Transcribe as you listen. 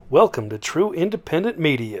Welcome to True Independent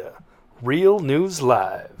Media, Real News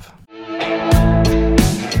Live.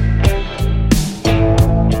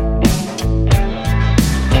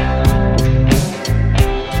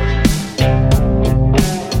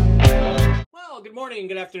 Well, good morning,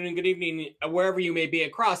 good afternoon, good evening, wherever you may be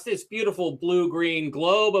across this beautiful blue-green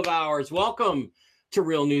globe of ours. Welcome to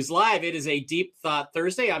Real News Live. It is a Deep Thought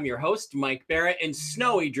Thursday. I'm your host, Mike Barrett, in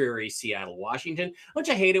snowy, dreary Seattle, Washington. Don't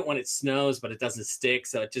you hate it when it snows, but it doesn't stick,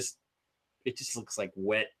 so it just looks like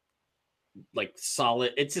wet, like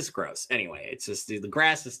solid. It's just gross. Anyway, it's just the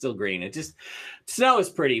grass is still green. Snow is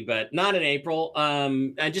pretty, but not in April.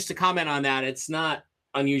 And just to comment on that, it's not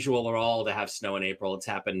unusual at all to have snow in April. It's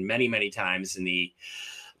happened many, many times in the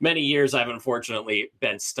many years I've unfortunately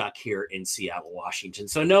been stuck here in Seattle, Washington.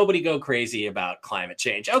 So nobody go crazy about climate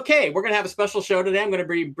change. Okay, we're going to have a special show today. I'm going to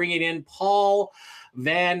be bringing in Paul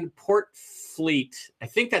Van Portfleet. I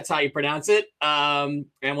think that's how you pronounce it. And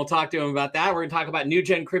we'll talk to him about that. We're going to talk about new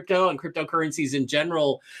gen crypto and cryptocurrencies in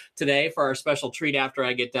general today for our special treat after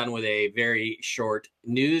I get done with a very short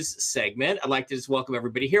news segment. I'd like to just welcome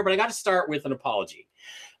everybody here, but I got to start with an apology.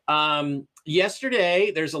 Yesterday,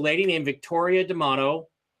 there's a lady named Victoria D'Amato.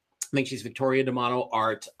 I think she's Victoria D'Amato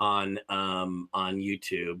Art on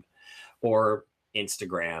YouTube or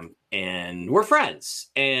Instagram, and we're friends.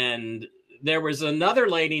 And there was another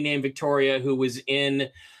lady named Victoria who was in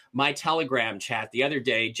my Telegram chat the other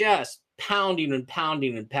day, just butt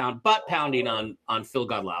pounding on Phil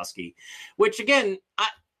Godlowski, which again,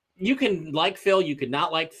 you can like Phil, you could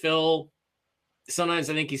not like Phil. Sometimes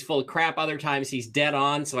I think he's full of crap. Other times he's dead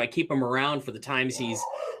on. So I keep him around for the times he's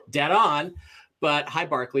dead on. But hi,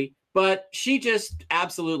 Barkley. But she just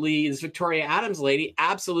absolutely, this Victoria Adams lady,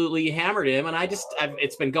 absolutely hammered him. And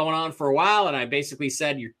it's been going on for a while. And I basically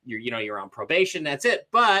said, you're on probation. That's it.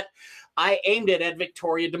 But I aimed it at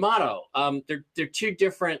Victoria D'Amato. They're two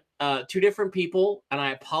different people. And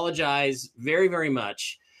I apologize very, very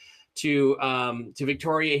much to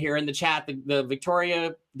Victoria here in the chat. The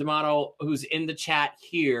Victoria D'Amato who's in the chat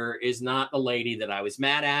here is not the lady that I was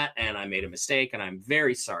mad at, and I made a mistake, and I'm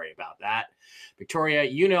very sorry about that. Victoria,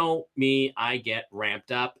 you know me, I get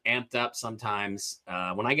amped up sometimes.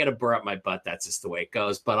 When I get a burr up my butt, that's just the way it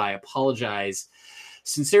goes. But I apologize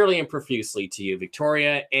sincerely and profusely to you,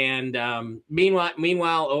 Victoria. And meanwhile,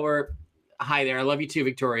 hi there. I love you too,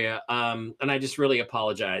 Victoria. And I just really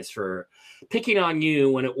apologize for picking on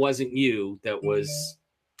you when it wasn't you that was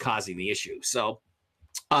causing the issue. So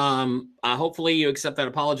hopefully you accept that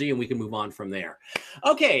apology and we can move on from there.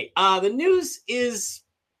 Okay, the news is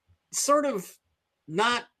sort of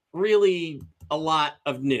not really a lot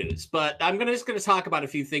of news, but I'm just going to talk about a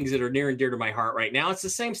few things that are near and dear to my heart right now. It's the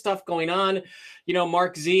same stuff going on. You know,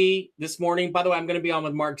 Mark Z this morning, by the way, I'm going to be on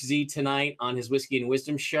with Mark Z tonight on his Whiskey and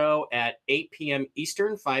Wisdom show at 8 p.m.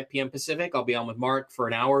 Eastern, 5 p.m. Pacific. I'll be on with Mark for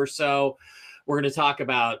an hour or so. We're going to talk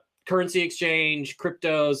about currency exchange,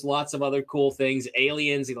 cryptos, lots of other cool things,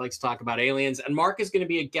 aliens. He likes to talk about aliens. And Mark is going to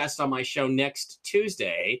be a guest on my show next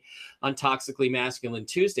Tuesday on Toxically Masculine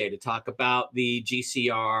Tuesday to talk about the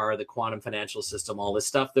GCR, the quantum financial system, all this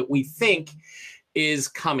stuff that we think is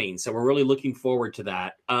coming. So we're really looking forward to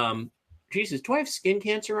that. Jesus, do I have skin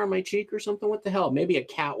cancer on my cheek or something? What the hell? Maybe a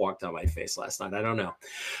cat walked on my face last night. I don't know.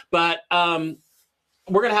 But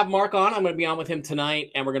we're going to have Mark on. I'm going to be on with him tonight,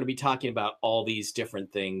 and we're going to be talking about all these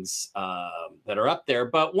different things that are up there.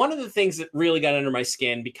 But one of the things that really got under my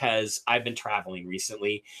skin, because I've been traveling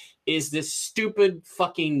recently, is this stupid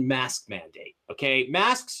fucking mask mandate. Okay,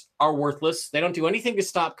 masks are worthless. They don't do anything to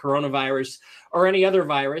stop coronavirus or any other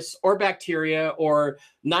virus or bacteria or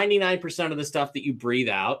 99% of the stuff that you breathe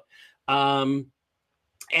out.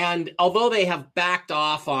 And although they have backed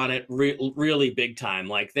off on it really big time,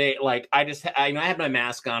 I had my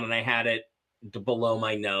mask on and I had it below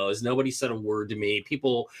my nose. Nobody said a word to me.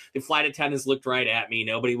 The flight attendants looked right at me.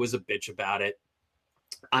 Nobody was a bitch about it.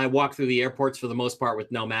 I walked through the airports for the most part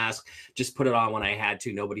with no mask, just put it on when I had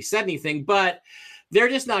to. Nobody said anything, but they're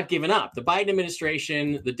just not giving up. The Biden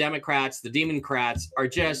administration, the Democrats, the Democrats are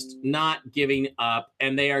just not giving up,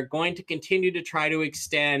 and they are going to continue to try to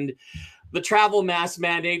extend the travel mask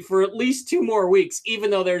mandate for at least 2 more weeks,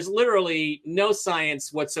 even though there's literally no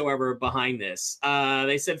science whatsoever behind this.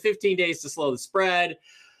 They said 15 days to slow the spread.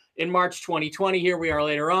 In March 2020, here we are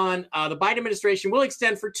later on, the Biden administration will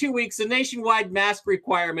extend for 2 weeks the nationwide mask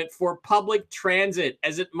requirement for public transit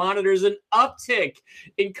as it monitors an uptick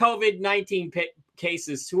in COVID-19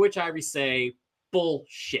 cases, to which I say,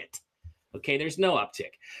 bullshit. Okay, there's no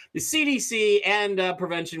uptick. The CDC and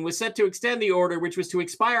prevention was set to extend the order, which was to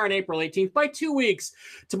expire on April 18th, by 2 weeks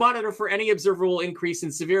to monitor for any observable increase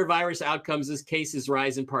in severe virus outcomes as cases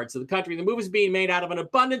rise in parts of the country. The move is being made out of an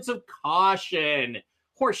abundance of caution.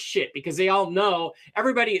 Horse shit, because they all know,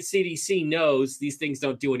 everybody at CDC knows these things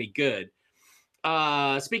don't do any good.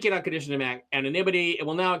 Speaking on condition of anonymity, it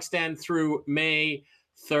will now extend through May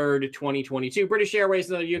 3rd, 2022. British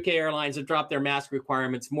Airways and other UK airlines have dropped their mask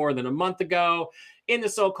requirements more than a month ago. In the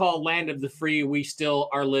so-called land of the free, we still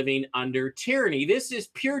are living under tyranny. This is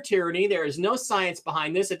pure tyranny. There is no science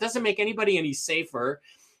behind this. It doesn't make anybody any safer.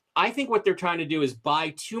 I think what they're trying to do is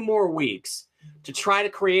buy 2 more weeks to try to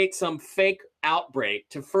create some fake outbreak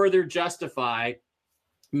to further justify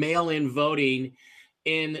mail-in voting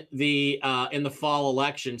in the fall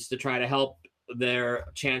elections to try to help their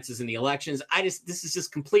chances in the elections. This is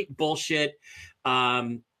just complete bullshit.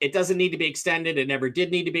 It doesn't need to be extended. It never did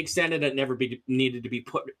need to be extended. It never needed to be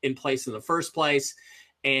put in place in the first place.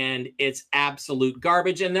 And it's absolute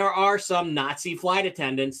garbage. And there are some Nazi flight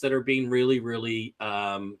attendants that are being really, really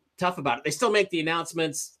tough about it. They still make the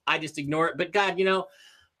announcements. I just ignore it. But God,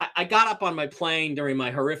 I got up on my plane during my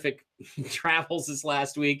horrific travels this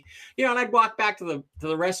last week, and I'd walk back to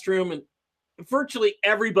the restroom, and virtually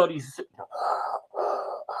everybody's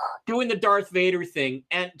doing the Darth Vader thing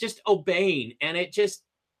and just obeying. And it just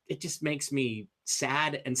makes me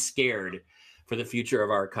sad and scared for the future of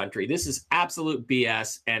our country. This is absolute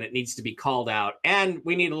BS, and it needs to be called out. And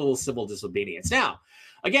we need a little civil disobedience. Now,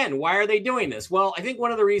 again, why are they doing this? Well, I think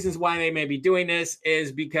one of the reasons why they may be doing this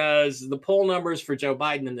is because the poll numbers for Joe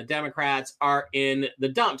Biden and the Democrats are in the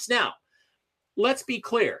dumps. Now, let's be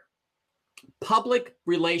clear. Public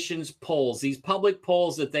relations polls, these public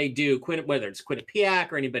polls that they do, whether it's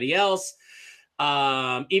Quinnipiac or anybody else,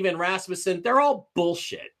 even Rasmussen, they're all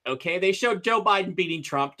bullshit, okay? They showed Joe Biden beating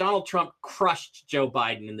Trump. Donald Trump crushed Joe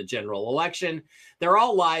Biden in the general election. They're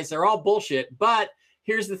all lies. They're all bullshit. But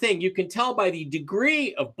here's the thing. You can tell by the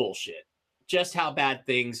degree of bullshit just how bad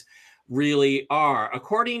things really are.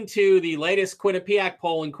 According to the latest Quinnipiac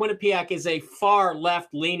poll, and Quinnipiac is a far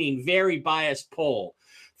left-leaning, very biased poll,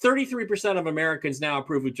 33% of Americans now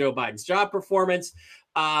approve of Joe Biden's job performance,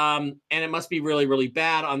 and it must be really, really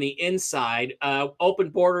bad on the inside. Open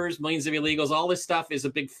borders, millions of illegals, all this stuff is a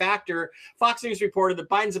big factor. Fox News reported that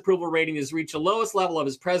Biden's approval rating has reached the lowest level of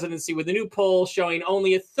his presidency, with a new poll showing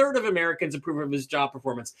only 1/3 of Americans approve of his job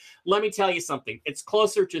performance. Let me tell you something. It's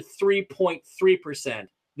closer to 3.3%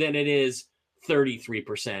 than it is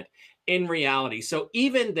 33% in reality. So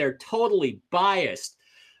even they're totally biased,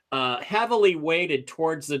 heavily weighted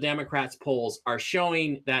towards the Democrats' polls are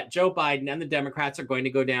showing that Joe Biden and the Democrats are going to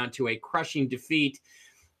go down to a crushing defeat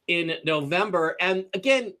in November. And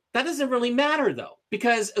again, that doesn't really matter, though,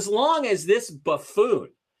 because as long as this buffoon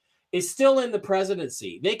is still in the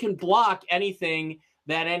presidency, they can block anything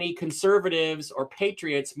that any conservatives or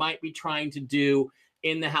patriots might be trying to do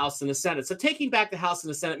in the House and the Senate. So taking back the House and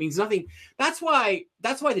the Senate means nothing. That's why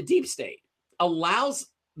the deep state allows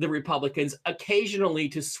the Republicans occasionally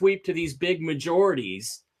to sweep to these big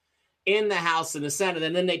majorities in the House and the Senate,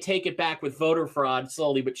 and then they take it back with voter fraud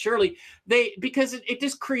slowly but surely. Because it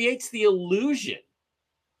just creates the illusion.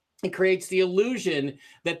 It creates the illusion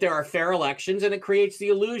that there are fair elections, and it creates the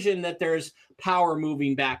illusion that there's power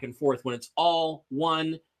moving back and forth when it's all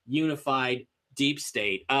one unified deep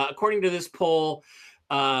state. According to this poll,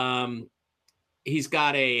 he's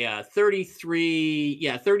got a 33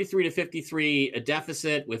 to 53 a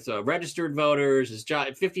deficit with registered voters. His job,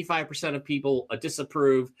 55% of people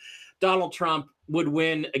disapprove. Donald Trump would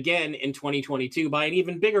win again in 2022 by an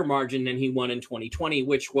even bigger margin than he won in 2020,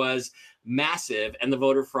 which was massive, and the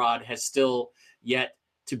voter fraud has still yet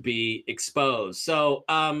to be exposed. So,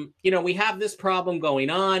 we have this problem going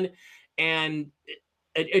on, and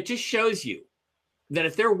it just shows you that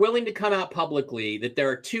if they're willing to come out publicly, that there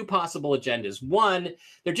are 2 possible agendas. One,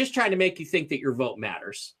 they're just trying to make you think that your vote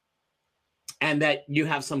matters and that you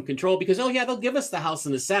have some control because, they'll give us the House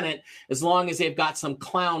and the Senate as long as they've got some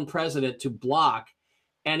clown president to block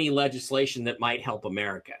any legislation that might help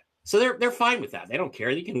America. So they're fine with that. They don't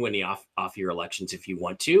care. You can win the off-year elections if you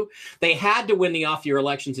want to. They had to win the off-year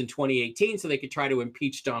elections in 2018 so they could try to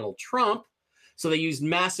impeach Donald Trump. So they used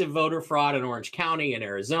massive voter fraud in Orange County and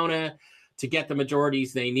Arizona to get the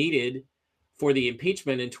majorities they needed for the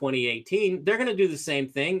impeachment in 2018. They're going to do the same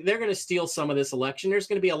thing. They're going to steal some of this election. There's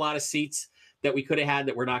going to be a lot of seats that we could have had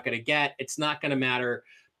that we're not going to get. It's not going to matter.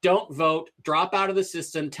 Don't vote. Drop out of the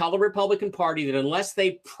system. Tell the Republican Party that unless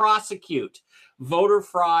they prosecute voter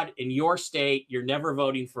fraud in your state, you're never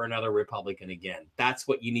voting for another Republican again. That's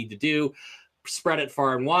what you need to do. Spread it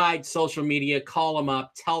far and wide. Social media, call them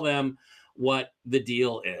up, tell them what the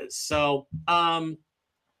deal is. So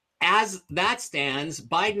as that stands,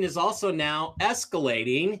 Biden is also now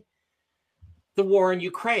escalating the war in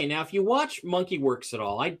Ukraine. Now, if you watch Monkey Works at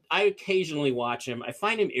all, I occasionally watch him. I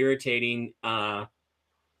find him irritating. I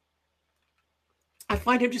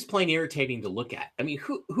find him just plain irritating to look at. I mean,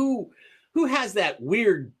 who has that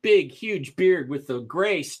weird, big, huge beard with the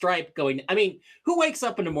gray stripe going? I mean, who wakes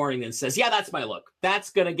up in the morning and says, yeah, that's my look. That's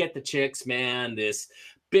going to get the chicks, man. This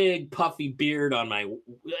big puffy beard on my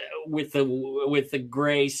with the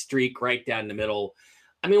gray streak right down the middle.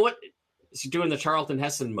 I mean, what is he doing? The Charlton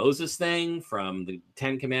Heston Moses thing from the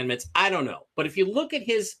 10 Commandments? I don't know. But if you look at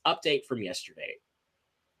his update from yesterday,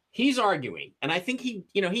 he's arguing, and I think he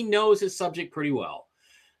knows his subject pretty well,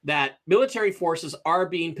 that military forces are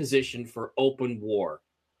being positioned for open war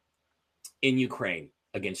in Ukraine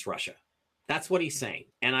against Russia. That's what he's saying.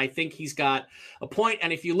 And I think he's got a point.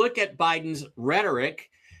 And if you look at Biden's rhetoric,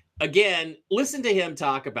 again, listen to him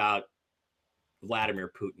talk about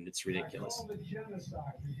Vladimir Putin. It's ridiculous. I call it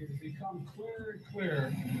genocide because it's become clearer and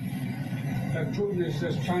clearer that Putin is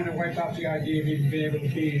just trying to wipe out the idea of even being able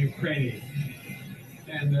to be Ukrainian.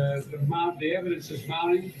 And the evidence is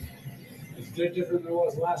mounting. It's different than it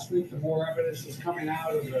was last week. The more evidence is coming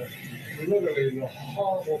out of literally the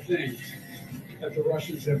horrible things that the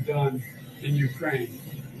Russians have done in Ukraine.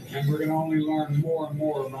 And we're going to only learn more and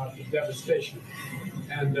more about the devastation.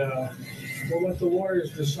 And we'll let the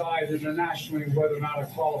lawyers decide internationally whether or not it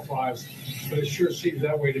qualifies. But it sure seems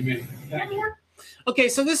that way to me. Thank you. Okay,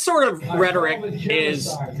 so this sort of rhetoric is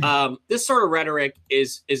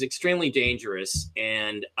extremely dangerous,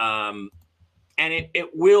 and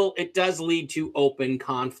it does lead to open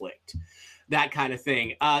conflict, that kind of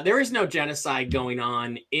thing. There is no genocide going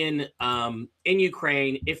on in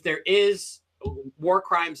Ukraine. If there is war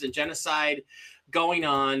crimes and genocide going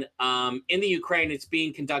on in the Ukraine, it's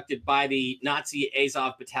being conducted by the Nazi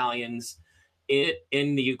Azov battalions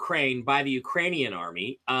in the Ukraine by the Ukrainian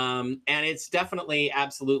army. And it's definitely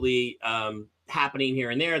absolutely happening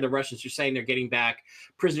here and there. The Russians are saying they're getting back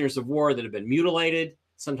prisoners of war that have been mutilated,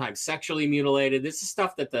 sometimes sexually mutilated. This is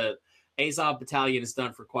stuff that the Azov battalion has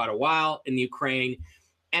done for quite a while in the Ukraine.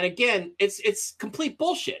 And again, it's complete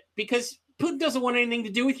bullshit because Putin doesn't want anything to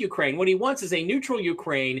do with Ukraine. What he wants is a neutral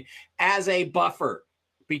Ukraine as a buffer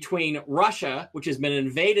between Russia, which has been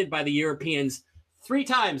invaded by the Europeans 3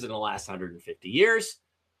 times in the last 150 years,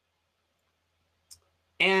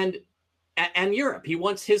 and Europe. He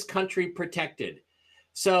wants his country protected.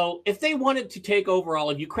 So if they wanted to take over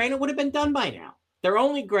all of Ukraine, it would have been done by now. They're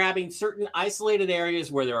only grabbing certain isolated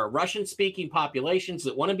areas where there are Russian-speaking populations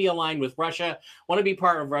that want to be aligned with Russia, want to be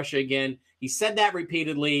part of Russia again. He said that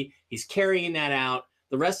repeatedly. He's carrying that out.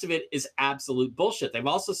 The rest of it is absolute bullshit. They've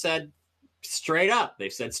also said straight up,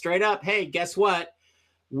 hey, guess what?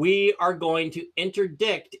 We are going to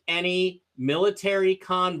interdict any military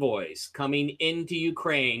convoys coming into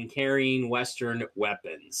Ukraine carrying Western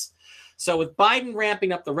weapons. So with Biden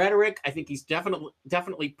ramping up the rhetoric, I think he's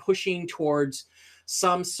definitely pushing towards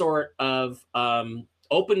some sort of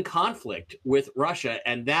open conflict with Russia.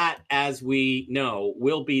 And that, as we know,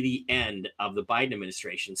 will be the end of the Biden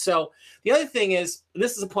administration. So the other thing is,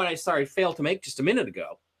 this is a point I failed to make just a minute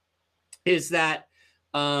ago, is that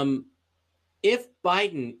if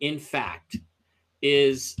Biden, in fact,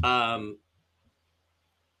 is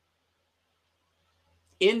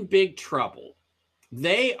in big trouble,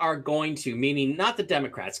 they are going to, meaning not the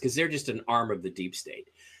Democrats, because they're just an arm of the deep state.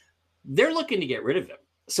 They're looking to get rid of him.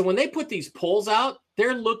 So when they put these polls out,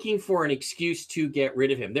 they're looking for an excuse to get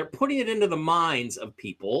rid of him. They're putting it into the minds of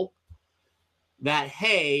people that,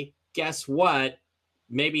 hey, guess what?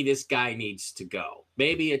 Maybe this guy needs to go.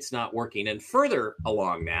 Maybe it's not working. And further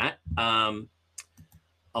along that,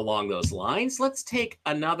 along those lines, let's take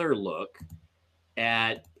another look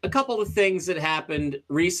at a couple of things that happened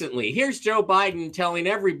recently. Here's Joe Biden telling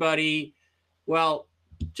everybody, well,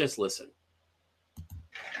 just listen.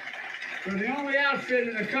 We're the only outfit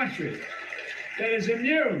in the country that is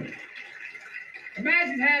immune.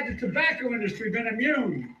 Imagine had the tobacco industry been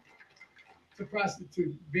immune to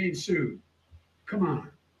prostitutes being sued. Come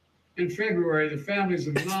on. In February, the families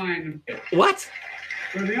of 9. What?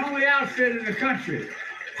 We're the only outfit in the country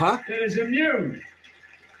that is immune.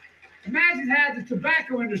 Imagine had the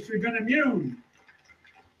tobacco industry been immune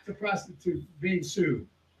to prostitutes being sued.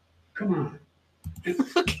 Come on.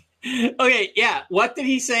 Okay, yeah. What did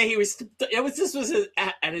he say? This was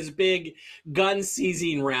at his big gun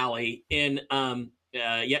seizing rally in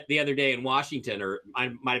the other day in Washington, or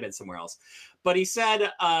I might have been somewhere else. But he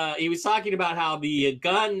said he was talking about how the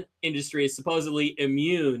gun industry is supposedly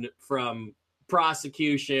immune from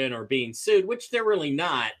prosecution or being sued, which they're really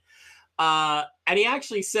not. And he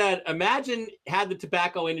actually said, imagine had the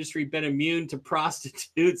tobacco industry been immune to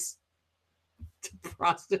prostitutes.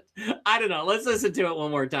 I don't know. Let's listen to it one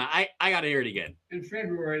more time. I got to hear it again. In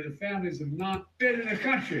February, the families have not been in a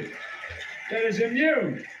country that is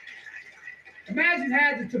immune. Imagine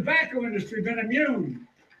had the tobacco industry been immune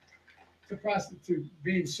to prostitute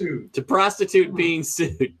being sued. To prostitute being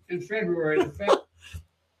sued. In February, the family.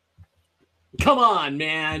 Come on,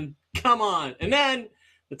 man. Come on. And then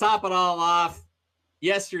to top it all off,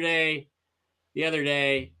 the other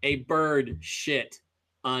day, a bird shit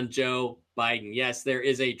on Joe Biden. Yes, there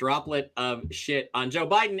is a droplet of shit on Joe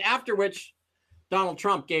Biden, after which Donald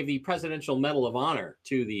Trump gave the Presidential Medal of Honor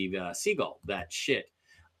to the seagull that shit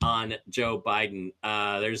on Joe Biden.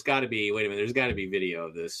 There's got to be video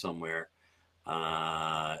of this somewhere.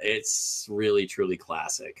 It's really, truly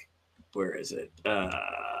classic. Where is it?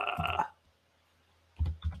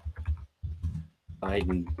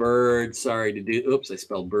 Biden bird. Sorry to do. Oops, I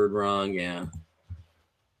spelled bird wrong. Yeah.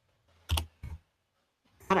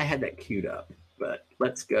 Thought I had that queued up, but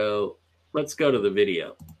let's go to the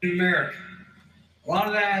video. In America, a lot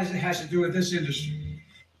of that has to do with this industry.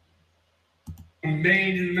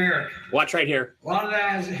 Made in America. Watch right here. A lot of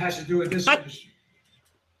that has to do with this industry.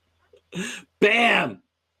 Bam!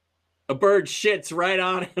 A bird shits right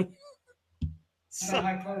on him. It's not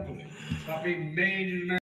hyperbole. It's about being made in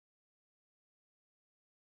America.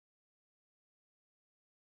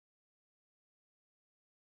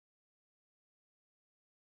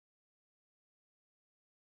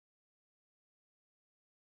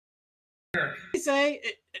 Say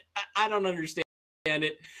I don't understand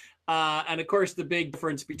it, and of course the big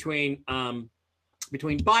difference between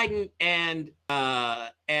Biden and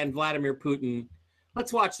Vladimir Putin.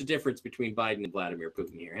 Let's watch the difference between Biden and Vladimir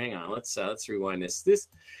Putin here. Hang on, let's rewind this.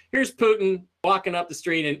 Here's Putin walking up the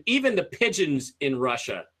street, and even the pigeons in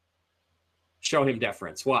Russia show him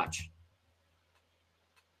deference. Watch.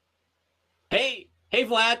 Hey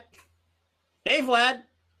Vlad. Hey Vlad.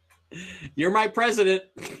 You're my president.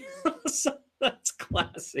 So that's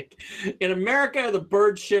classic. In America, the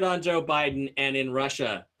birds shit on Joe Biden, and in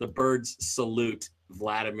Russia, the birds salute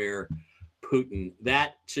Vladimir Putin.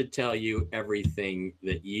 That should tell you everything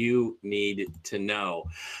that you need to know.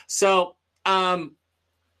 So, all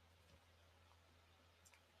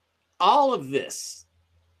of this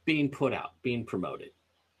being put out, being promoted,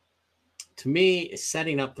 to me, is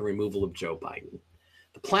setting up the removal of Joe Biden.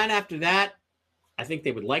 The plan after that, I think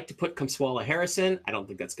they would like to put Kamala Harris in. I don't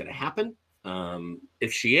think that's going to happen.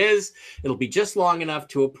 If she is, it'll be just long enough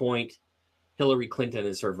to appoint Hillary Clinton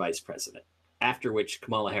as her vice president, after which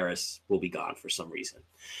Kamala Harris will be gone for some reason.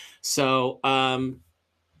 So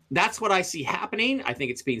that's what I see happening. I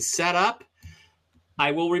think it's being set up.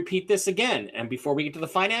 I will repeat this again. And before we get to the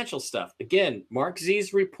financial stuff, again, Mark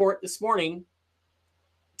Z's report this morning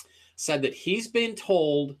said that he's been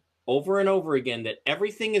told over and over again that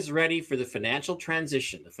everything is ready for the financial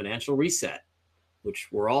transition, the financial reset, which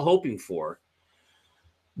we're all hoping for.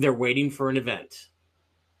 They're waiting for an event.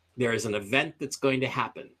 There is an event that's going to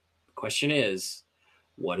happen. The question is,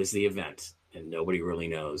 what is the event? And nobody really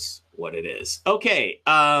knows what it is. Okay.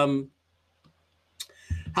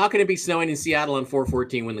 How can it be snowing in Seattle on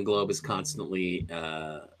 4/14 when the globe is constantly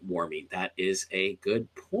warming? That is a good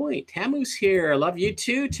point. Tamu's here. I love you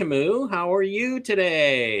too, Tamu. How are you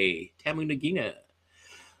today? Tamu Nagina.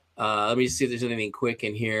 Let me see if there's anything quick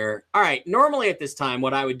in here. All right. Normally at this time,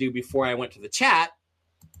 what I would do before I went to the chat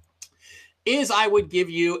is I would give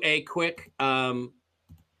you a quick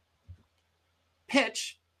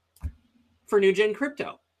pitch for New Gen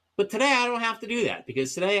Crypto. But today I don't have to do that,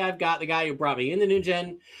 because today I've got the guy who brought me into New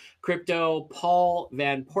Gen Crypto, Paul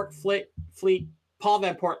Van Portfleet. Paul,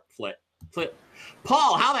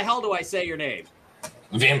 how the hell do I say your name?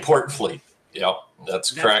 Van Portfleet. Yep,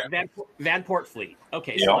 that's correct. Van Portfleet.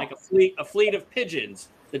 Okay, yep. So like a fleet of pigeons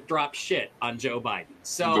that drop shit on Joe Biden.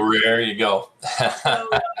 So there you go. So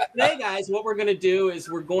today, guys, what we're going to do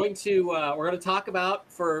is we're going to talk about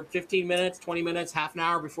for 15 minutes, 20 minutes, half an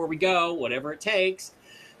hour before we go, whatever it takes.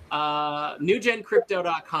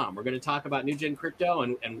 NewGenCrypto.com. We're going to talk about New Gen Crypto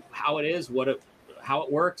and how it is, how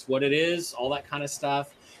it works, what it is, all that kind of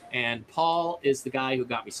stuff. And Paul is the guy who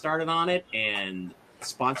got me started on it and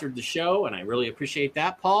sponsored the show, and I really appreciate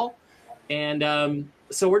that, Paul. And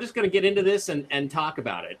so we're just going to get into this and talk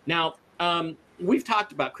about it. Now, we've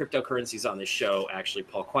talked about cryptocurrencies on this show, actually,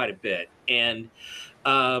 Paul, quite a bit. And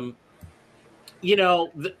one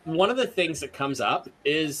of the things that comes up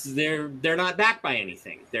is they're not backed by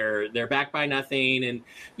anything. They're backed by nothing. And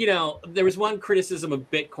there was one criticism of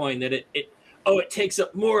Bitcoin that it takes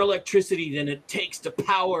up more electricity than it takes to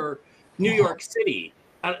power New York City.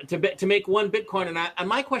 to make one Bitcoin. And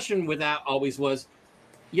my question with that always was,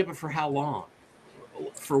 yeah, but for how long?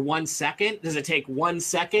 For 1 second? Does it take 1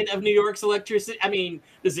 second of New York's electricity? I mean,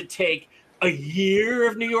 does it take a year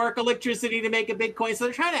of New York electricity to make a Bitcoin? So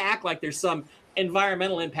they're trying to act like there's some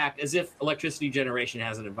environmental impact, as if electricity generation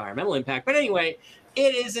has an environmental impact. But anyway,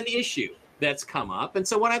 it is an issue that's come up. And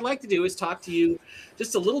so what I'd like to do is talk to you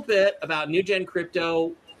just a little bit about New Gen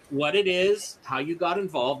Crypto, what it is, how you got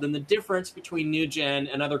involved, and the difference between New Gen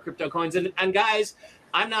and other crypto coins. And guys,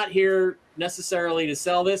 I'm not here necessarily to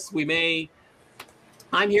sell this.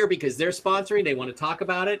 I'm here because they're sponsoring. They want to talk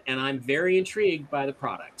about it, and I'm very intrigued by the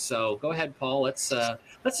product. So go ahead, Paul. Let's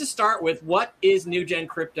just start with, what is New Gen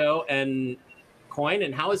Crypto and coin,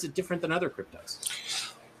 and how is it different than other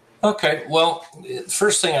cryptos? Okay. Well,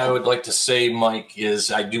 first thing I would like to say, Mike,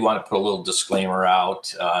 is I do want to put a little disclaimer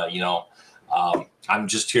out. I'm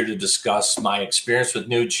just here to discuss my experience with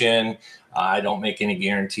New Gen. I don't make any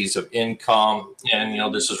guarantees of income,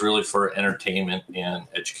 and this is really for entertainment and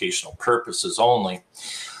educational purposes only.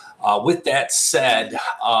 With that said,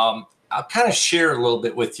 I'll kind of share a little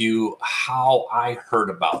bit with you how I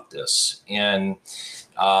heard about this, and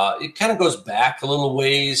it kind of goes back a little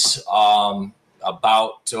ways.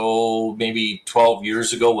 About maybe 12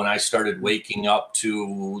 years ago, when I started waking up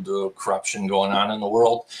to the corruption going on in the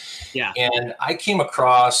world. Yeah. And I came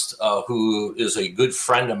across who is a good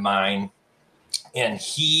friend of mine, and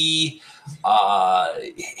he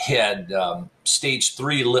had stage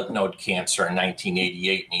 3 lymph node cancer in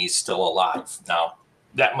 1988, and he's still alive. Now,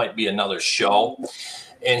 that might be another show.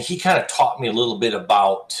 And he kind of taught me a little bit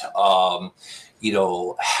about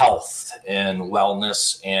health and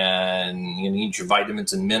wellness, and you need your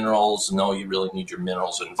vitamins and minerals. No, you really need your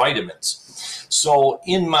minerals and vitamins. So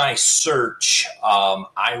in my search,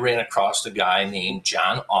 I ran across a guy named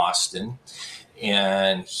John Austin,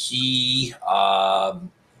 and he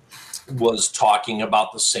was talking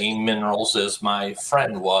about the same minerals as my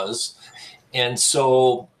friend was. And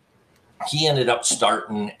so he ended up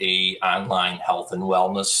starting a online health and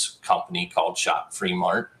wellness company called Shop Free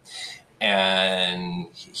Mart. And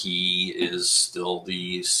he is still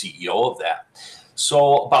the CEO of that.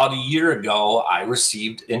 So about a year ago, I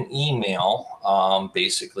received an email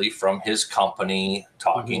basically from his company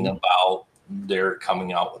talking about they're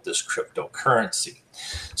coming out with this cryptocurrency.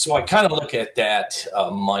 So I kind of look at that,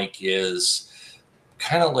 Mike, is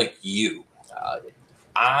kind of like you.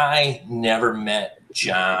 I never met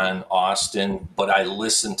John Austin, but I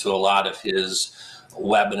listened to a lot of his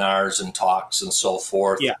webinars and talks and so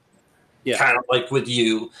forth. Yeah. Kind of like with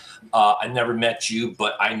you. I never met you,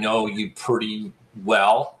 but I know you pretty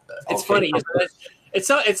well. It's funny. It's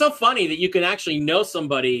so funny that you can actually know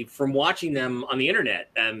somebody from watching them on the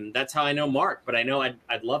internet. And that's how I know Mark, but I know I'd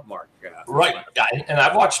love Mark. Right. And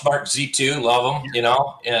I've watched Mark Z2, love him,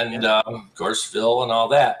 and of course, Phil and all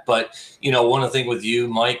that. But, one of the things with you,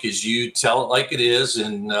 Mike, is you tell it like it is.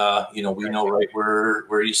 And, we know right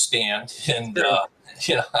where you stand. And,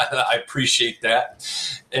 I appreciate that.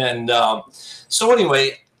 And so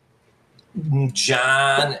anyway,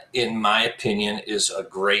 John, in my opinion, is a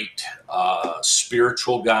great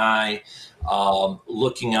spiritual guy,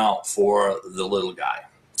 looking out for the little guy.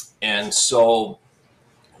 And so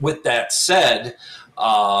with that said,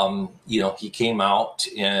 he came out,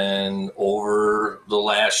 and over the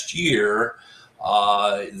last year,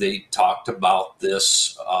 they talked about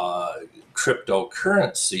this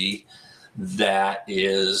cryptocurrency that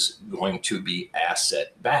is going to be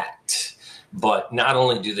asset backed. But not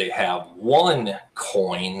only do they have one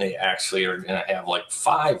coin, they actually are going to have like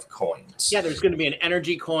 5 coins. Yeah, there's going to be an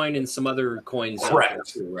energy coin and some other coins. Correct.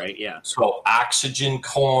 Too, right? Yeah. So oxygen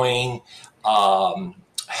coin,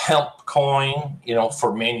 hemp coin,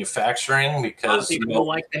 for manufacturing, because people don't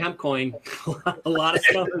like the hemp coin. A lot of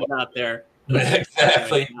stuff is out there.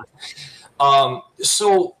 Exactly.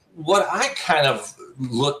 So what I kind of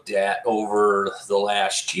looked at over the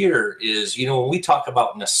last year is, when we talk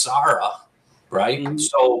about NESARA, right? Mm-hmm.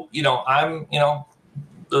 So, I'm,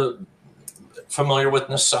 familiar with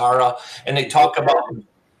NESARA, and they talk about,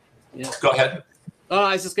 Go ahead. Oh,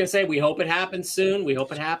 I was just going to say, we hope it happens soon. We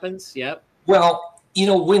hope it happens. Yep. Well,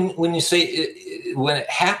 when you say when it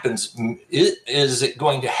happens, is it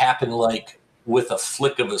going to happen like with a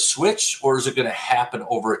flick of a switch, or is it going to happen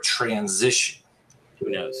over a transition? Who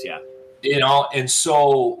knows? Yeah. And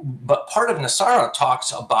so, but part of NESARA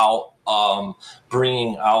talks about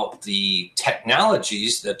bringing out the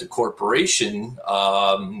technologies that the corporation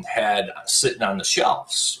had sitting on the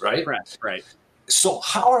shelves, right? Right. So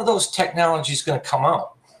how are those technologies going to come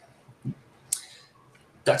out?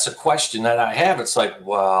 That's a question that I have. It's like,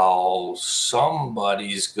 well,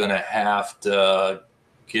 somebody's going to have to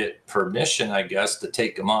get permission, I guess, to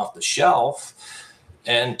take them off the shelf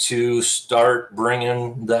and to start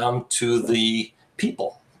bringing them to the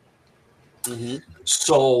people. Mm-hmm.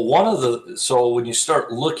 So when you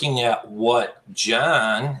start looking at what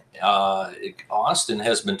John Austin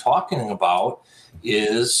has been talking about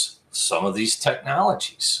is some of these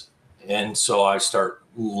technologies. And so I start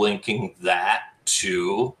linking that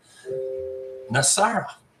to NESARA.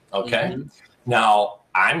 Okay. Mm-hmm. Now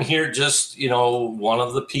I'm here just, one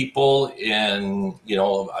of the people in,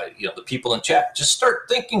 the people in chat, just start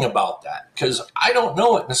thinking about that, because I don't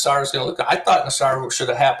know what NESARA is going to look like. I thought NESARA should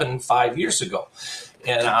have happened 5 years ago.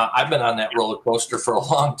 And I've been on that roller coaster for a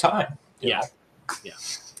long time. Yeah.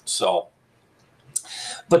 So,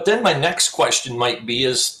 but then my next question might be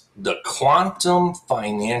is the quantum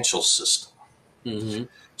financial system. Mm-hmm.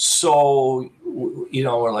 So,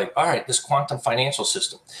 we're like, all right, this quantum financial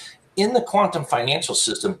system. In the quantum financial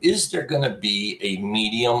system, is there going to be a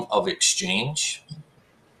medium of exchange?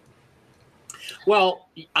 Well,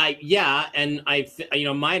 and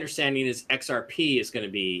my understanding is XRP is going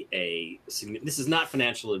to be this is not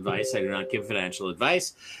financial advice. I do not give financial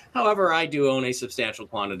advice. However, I do own a substantial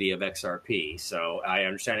quantity of XRP. So I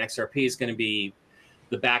understand XRP is going to be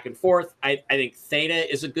the back and forth. I think Theta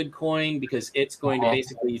is a good coin because it's going to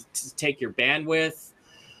basically take your bandwidth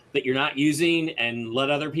that you're not using and let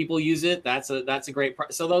other people use it. That's a great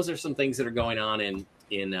part. So those are some things that are going on in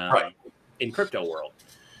crypto world.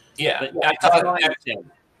 Yeah,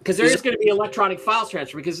 because there is going to be electronic files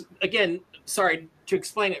transfer. Because again, sorry to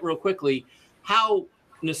explain it real quickly, how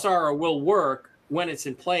NESARA will work when it's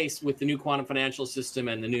in place with the new quantum financial system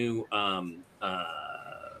and the new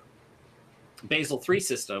Basel III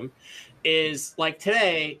system is like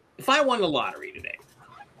today. If I won the lottery today,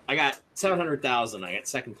 I got 700,000. I got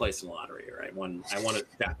second place in the lottery, or I won a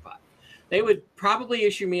jackpot. They would probably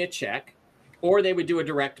issue me a check, or they would do a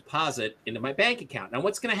direct deposit into my bank account. Now,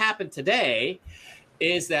 what's going to happen today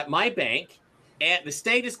is that my bank, and the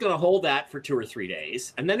state is going to hold that for 2 or 3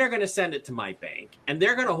 days, and then they're going to send it to my bank, and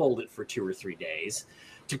they're going to hold it for 2 or 3 days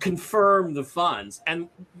to confirm the funds, and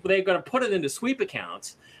they're going to put it into sweep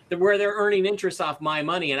accounts where they're earning interest off my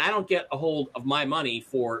money, and I don't get a hold of my money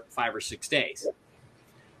for 5 or 6 days.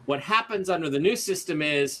 What happens under the new system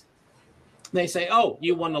is they say, oh,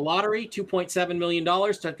 you won the lottery, $2.7 million.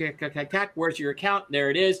 Where's your account? There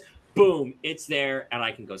it is. Boom, it's there, and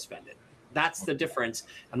I can go spend it. That's the difference.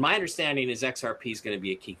 And my understanding is XRP is going to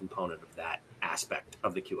be a key component of that aspect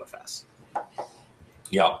of the QFS.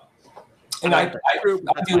 Yeah. And I do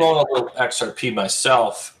own a little XRP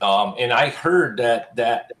myself, and I heard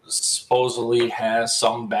that supposedly has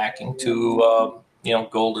some backing to,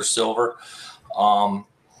 gold or silver.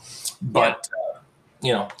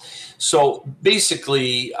 So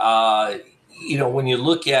basically, when you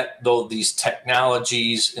look at these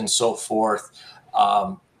technologies and so forth,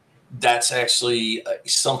 that's actually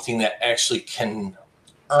something that actually can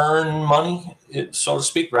earn money, so to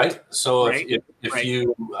speak, right? So if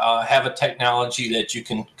you have a technology that you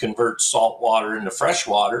can convert salt water into fresh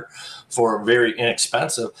water for very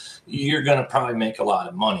inexpensive, you're going to probably make a lot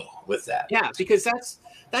of money with that. Yeah, because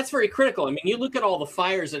that's very critical. I mean, you look at all the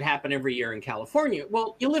fires that happen every year in California.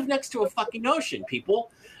 Well, you live next to a fucking ocean,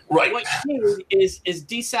 people. Right. What you need is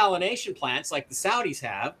desalination plants like the Saudis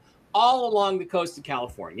have all along the coast of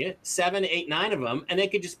California, 7, 8, 9 of them, and they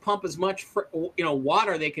could just pump as much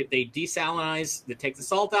water they desalinize, they take the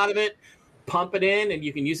salt out of it, pump it in, and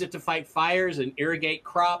you can use it to fight fires and irrigate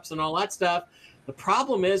crops and all that stuff. The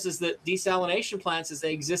problem is that desalination plants as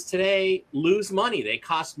they exist today lose money. They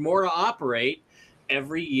cost more to operate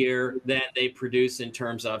every year than they produce in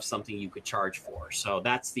terms of something you could charge for. So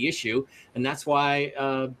that's the issue, and that's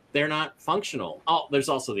why they're not functional. Oh, there's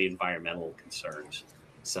also the environmental concerns.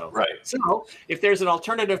 So if there's an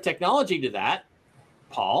alternative technology to that,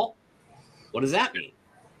 Paul, what does that mean?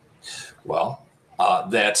 Well,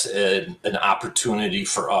 that's an opportunity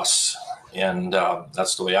for us. And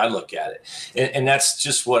that's the way I look at it. And that's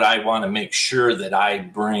just what I want to make sure that I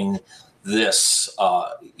bring this,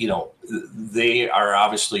 they are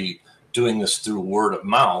obviously doing this through word of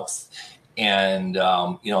mouth. And,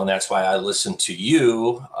 and that's why I listen to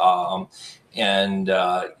you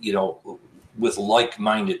with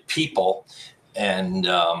like-minded people. And,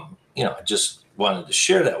 I just wanted to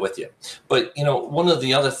share that with you. But, one of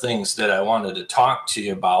the other things that I wanted to talk to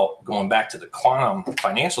you about, going back to the quantum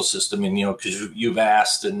financial system, and, because you've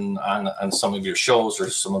asked and on some of your shows, or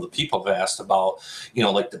some of the people have asked about,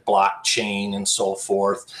 like the blockchain and so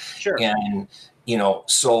forth. Sure. And, in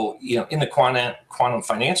the quantum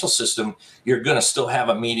financial system, you're going to still have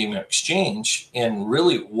a medium of exchange. And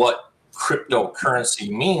really what cryptocurrency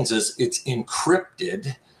means is it's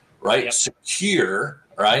encrypted, right? Yep. Secure,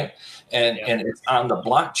 right? And Yep. and it's on the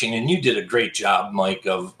blockchain. And you did a great job, Mike,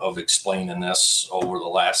 of explaining this over the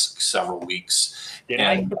last several weeks. Did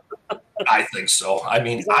and I think so. I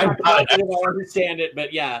mean, I'm not positive I understand it,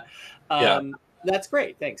 but yeah. Yeah. That's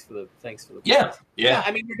great. Thanks for the Yeah.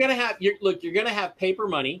 I mean, you're gonna have paper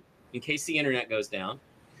money in case the internet goes down.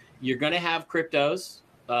 You're gonna have cryptos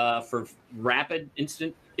for rapid,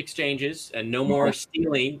 instant exchanges, and no more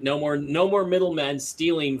stealing, no more middlemen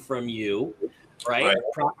stealing from you, right?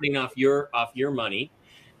 Profiting off your money,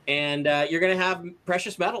 and you're gonna have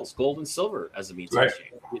precious metals, gold and silver, as a means of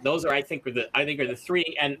exchange. Those are, I think, are the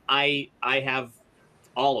three, and I have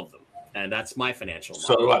all of them, and that's my financial model.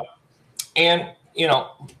 So do I. And,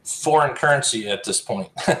 foreign currency at this point,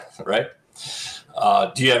 right?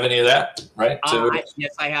 Do you have any of that, right?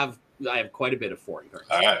 Yes, I have quite a bit of foreign currency.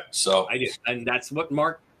 All right. So I do. And that's what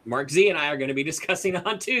Mark Z and I are going to be discussing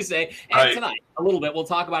on Tuesday and tonight a little bit. We'll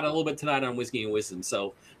talk about it a little bit tonight on Whiskey and Wisdom.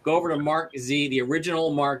 So go over to Mark Z, the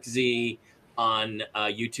original Mark Z, on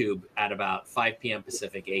YouTube at about 5 p.m.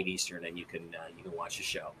 Pacific, 8 Eastern, and you can watch the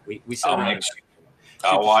show. We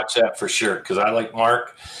I'll watch that for sure, because I like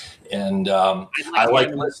Mark. And I like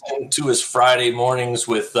listening to his Friday mornings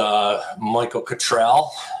with Michael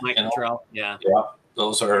Cottrell. Cottrell, yeah. Yeah,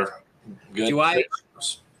 those are good.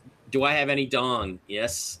 Do I have any dong?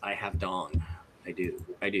 Yes, I have dong. I do.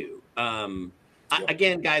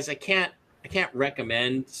 Again, guys, I can't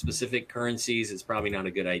recommend specific currencies. It's probably not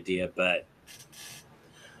a good idea, but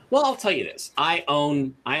I'll tell you this: I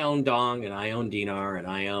own dong, and I own dinar, and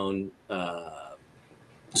I own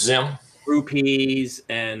Zim. Rupees,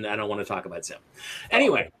 and I don't want to talk about Zim.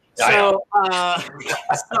 Anyway, so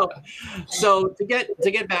to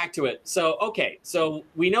get back to it, so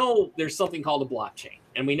we know there's something called a blockchain,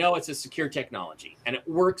 and we know it's a secure technology, and it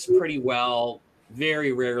works pretty well.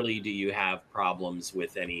 Very rarely do you have problems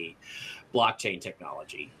with any blockchain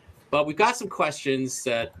technology, but we've got some questions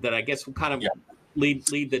that I guess will kind of lead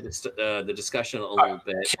the discussion a little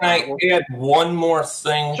bit. Can I add one more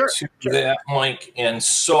thing to that, Mike? And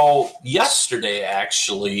so yesterday,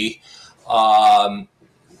 actually,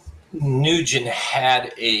 Nugent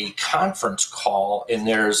had a conference call, and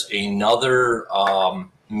there's another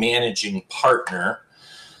managing partner.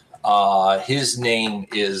 His name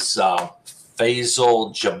is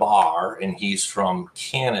Faisal Jabbar, and he's from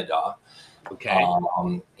Canada. Okay.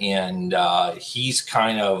 And he's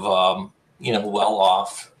kind of well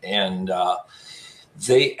off, and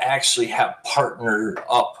they actually have partnered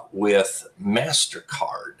up with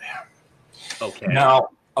MasterCard. Okay. Now,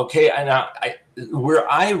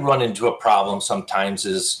 where I run into a problem sometimes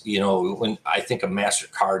is, when I think of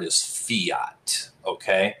MasterCard is fiat,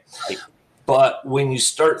 okay? Right. But when you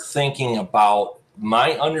start thinking about,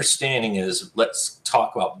 my understanding is, let's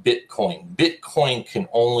talk about Bitcoin. Bitcoin can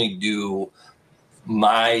only do,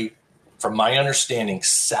 from my understanding,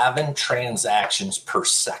 7 transactions per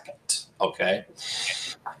second, okay?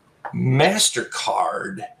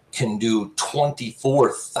 MasterCard can do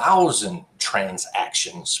 24,000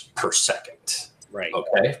 transactions per second. Right.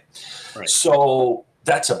 Okay. Right. So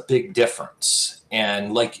that's a big difference.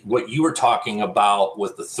 And like what you were talking about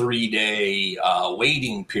with the 3-day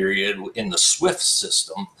waiting period in the SWIFT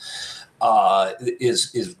system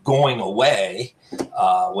is going away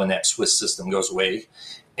when that SWIFT system goes away.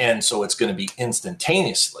 And so it's going to be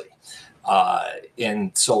instantaneously.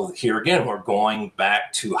 And so here again, we're going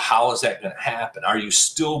back to, how is that going to happen? Are you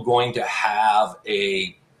still going to have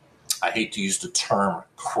I hate to use the term,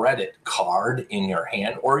 credit card in your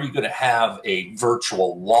hand, or are you going to have a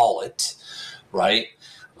virtual wallet, right?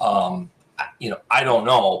 I don't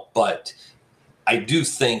know, but I do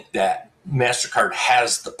think that MasterCard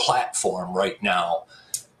has the platform right now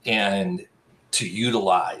and to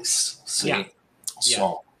utilize. See? Yeah.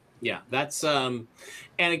 So. Yeah, that's and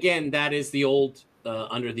again, that is the old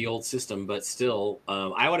under the old system, but still,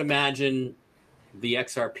 I would imagine the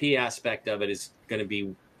XRP aspect of it is going to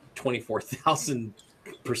be 24,000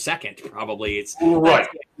 per second. Probably it's right.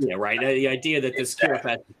 Yeah, right. The idea that this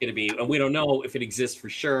QFS is going to be, and we don't know if it exists for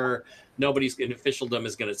sure. Nobody's in officialdom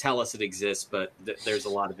is going to tell us it exists, but there's a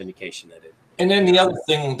lot of indication that it. And then the other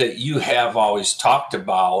thing that you have always talked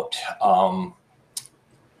about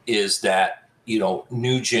is that,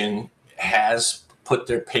 Nugent has put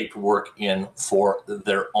their paperwork in for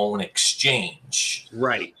their own exchange.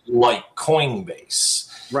 Right. Like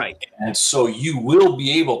Coinbase. Right. And so you will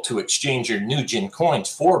be able to exchange your Nugent coins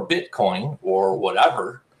for Bitcoin or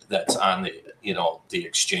whatever that's on the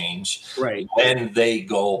exchange. Right. When they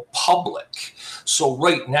go public. So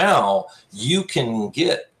right now you can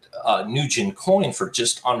get Nugent coin for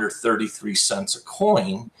just under 33 cents a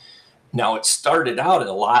coin. Now, it started out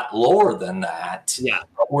a lot lower than that. Yeah.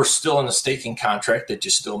 But we're still in a staking contract that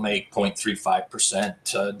you still make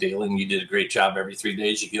 0.35% daily. And you did a great job. Every 3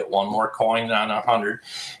 days, you get one more coin on 100.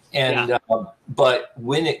 And but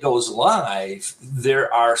when it goes live,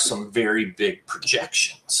 there are some very big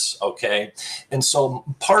projections. Okay. And so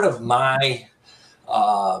part of my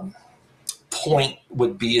point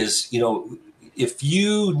would be is, if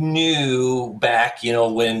you knew back,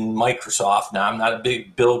 when Microsoft, now I'm not a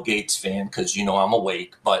big Bill Gates fan because, I'm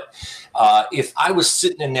awake, but if I was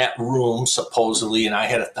sitting in that room, supposedly, and I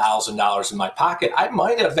had $1,000 in my pocket, I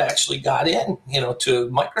might have actually got in, to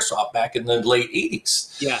Microsoft back in the late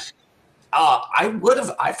 80s. Yeah.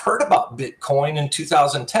 I've heard about Bitcoin in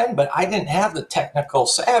 2010, but I didn't have the technical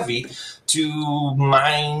savvy to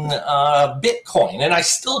mine Bitcoin, and I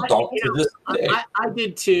still don't to this day. I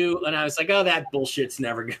did too, and I was like, "Oh, that bullshit's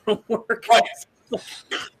never going to work." Right.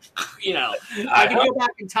 I could go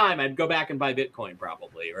back in time. I'd go back and buy Bitcoin,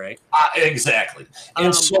 probably, right? Exactly.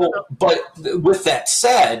 And but with that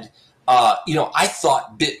said, I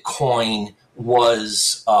thought Bitcoin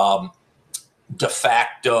was de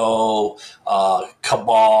facto,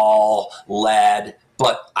 cabal led,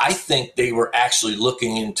 but I think they were actually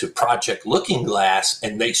looking into Project Looking Glass,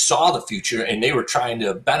 and they saw the future, and they were trying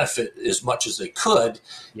to benefit as much as they could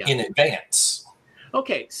in advance.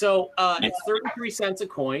 Okay, so it's 33 cents a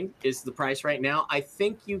coin is the price right now. I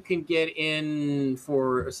think you can get in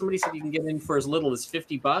for, somebody said you can get in for as little as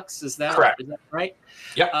 $50. Is that correct? Is that right?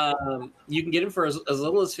 Yep. You can get in for as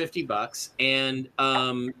little as $50, and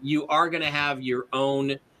you are going to have your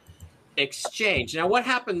own exchange. Now, what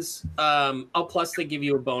happens? Plus they give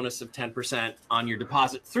you a bonus of 10% on your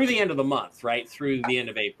deposit through the end of the month, right? Through the end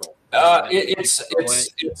of April.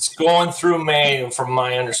 It's going through May, from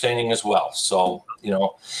my understanding as well. So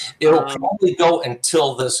it'll probably go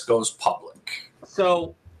until this goes public.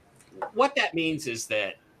 So what that means is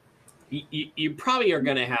that you probably are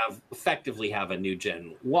going to effectively have a new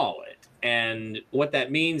gen wallet, and what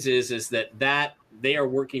that means is that they are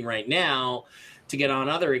working right now to get on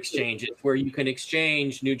other exchanges where you can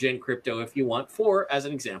exchange new gen crypto if you want for, as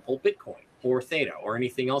an example, Bitcoin or Theta or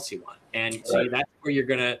anything else you want. And so that's where you're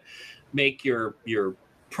going to make your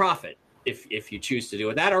profit if you choose to do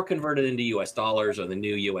it, that or convert it into US dollars or the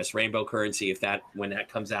new US rainbow currency when that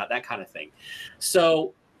comes out, that kind of thing.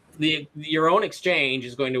 So your own exchange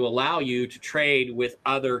is going to allow you to trade with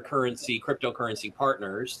other cryptocurrency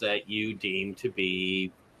partners that you deem to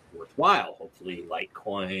be worthwhile, hopefully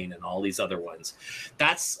Litecoin and all these other ones.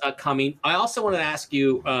 That's coming. I also wanted to ask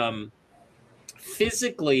you,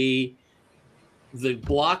 physically, the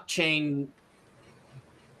blockchain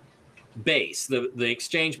base, the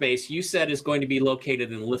exchange base, you said is going to be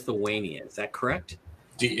located in Lithuania. Is that correct?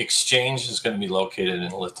 The exchange is going to be located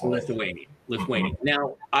in Lithuania. Lithuania.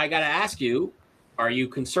 Now, I got to ask you, are you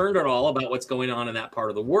concerned at all about what's going on in that part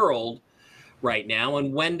of the world right now?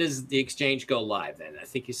 And when does the exchange go live then? I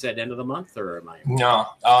think you said end of the month, or am I?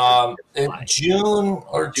 No, June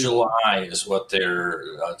or July is what they're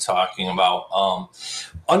talking about.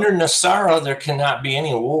 Under Nasara, there cannot be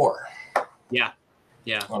any war. Yeah.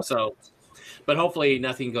 So, but hopefully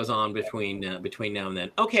nothing goes on between now and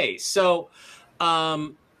then. Okay, so,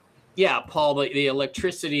 Paul, the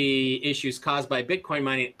electricity issues caused by Bitcoin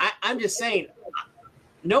mining. I'm just saying,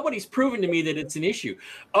 nobody's proven to me that it's an issue.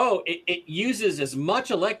 Oh, it uses as much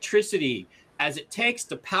electricity as it takes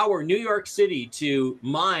to power New York City to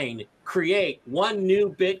create one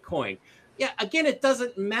new Bitcoin. Yeah, again, it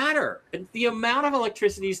doesn't matter. The amount of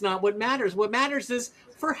electricity is not what matters. What matters is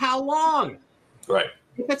for how long. Right.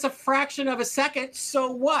 If it's a fraction of a second,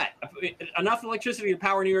 so what? Enough electricity to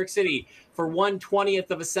power New York City for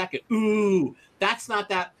 1/20th of a second. Ooh, that's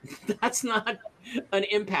not an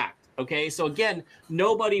impact. Okay, so again,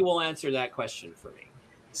 nobody will answer that question for me.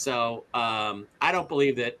 So I don't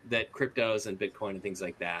believe that cryptos and Bitcoin and things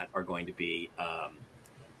like that are going to be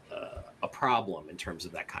a problem in terms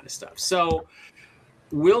of that kind of stuff. So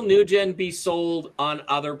will NewGen be sold on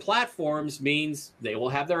other platforms means they will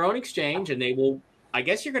have their own exchange, and they will, I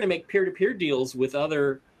guess you're going to make peer-to-peer deals with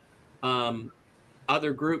other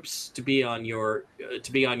groups to be on your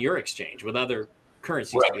exchange, with other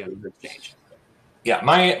currencies to be on your exchange. Yeah,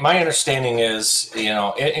 my understanding is,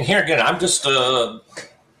 and here again, I'm just a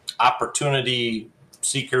opportunity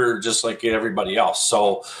seeker, just like everybody else.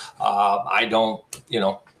 So I don't,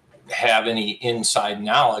 have any inside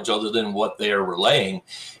knowledge other than what they are relaying,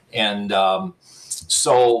 and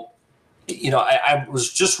so I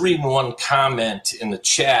was just reading one comment in the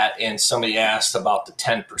chat, and somebody asked about the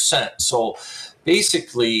 10%. So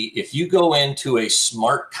basically, if you go into a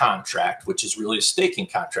smart contract, which is really a staking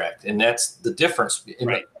contract, and that's the difference.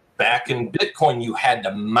 Right. Back in Bitcoin, you had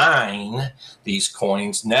to mine these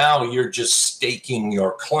coins. Now you're just staking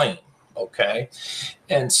your claim. Okay.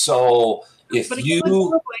 And so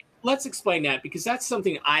let's explain that, because that's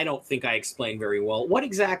something I don't think I explained very well. What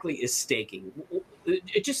exactly is staking?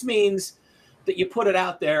 It just means that you put it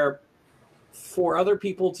out there for other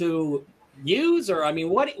people to use, or I mean,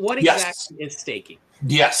 what exactly is staking?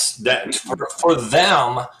 Yes, that for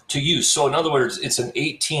them to use. So in other words, it's an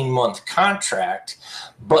 18-month contract,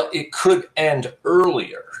 but it could end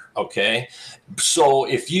earlier. Okay. So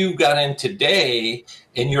if you got in today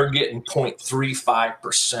and you're getting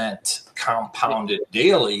 0.35% compounded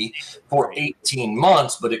daily for 18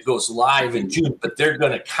 months, but it goes live in June, but they're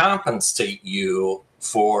going to compensate you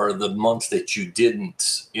for the month that you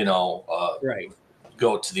didn't, right,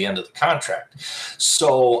 go to the end of the contract.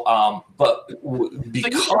 So,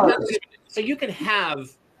 so you can have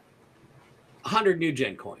 100 new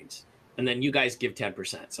gen coins, and then you guys give 10%,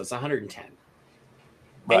 so it's 110.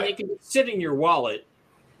 Right. And it can sit in your wallet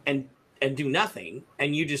and do nothing,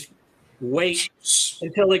 and you just wait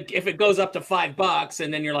until if it goes up to $5,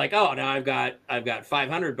 and then you're like, oh, now I've got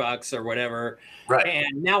 $500 or whatever, right?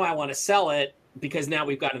 And now I want to sell it because now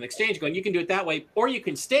we've got an exchange going. You can do it that way, or you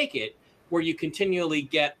can stake it, where you continually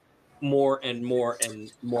get more and more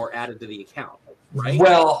and more added to the account, right?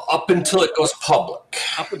 Well, up until it goes public.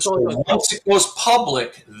 Once it goes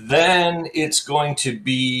public, then it's going to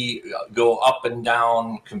go up and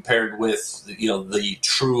down compared with the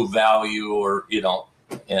true value, or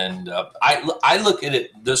And I look at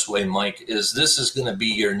it this way, Mike: this is going to be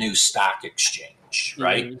your new stock exchange,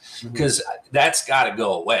 right? Because that's got to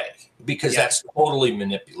go away, because that's totally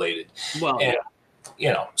manipulated. Well, and,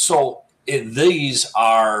 so these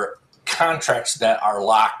are contracts that are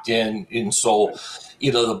locked in, and so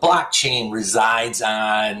the blockchain resides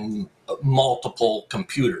on multiple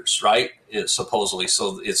computers, right? Supposedly,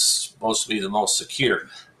 so it's supposed to be the most secure.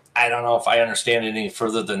 I don't know if I understand it any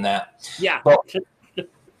further than that. Yeah. But,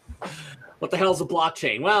 what the hell is a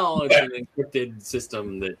blockchain? Well, it's an encrypted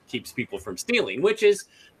system that keeps people from stealing, which is,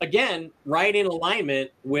 again, right in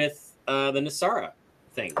alignment with the NESARA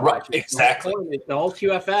thing. Right, exactly. The whole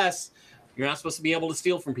QFS, you're not supposed to be able to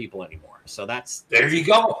steal from people anymore. So there you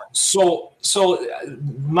go. So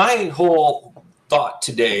my whole thought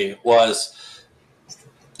today was,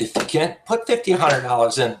 if you can't put $50,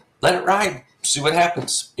 $100 in, let it ride, see what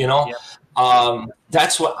happens.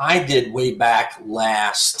 That's what I did way back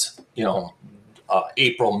last,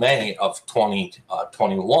 April, May of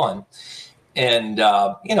 2021. And,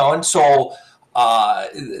 and so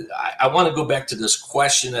I want to go back to this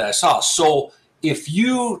question that I saw. So if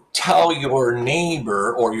you tell your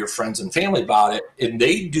neighbor or your friends and family about it, and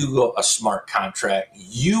they do a smart contract,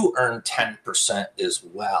 you earn 10% as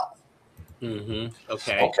well. Mm-hmm.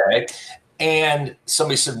 Okay. Okay. And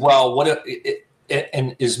somebody said, well, what if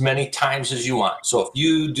and as many times as you want. So if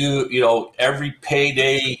you do, every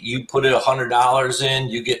payday you put $100 in,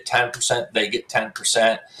 you get 10%, they get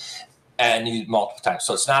 10%, and you multiple times.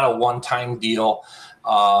 So it's not a one-time deal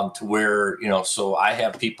to where, so I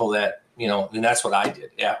have people that, and that's what I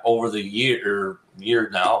did. Yeah, over the year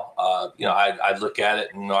now, I look at it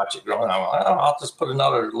and watch it grow, and I'm like, I'll just put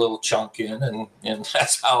another little chunk in, and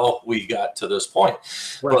that's how we got to this point.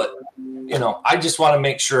 Right. But I just want to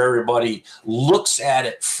make sure everybody looks at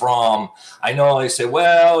it from. I know they say,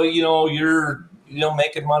 well, you're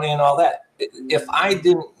making money and all that. If I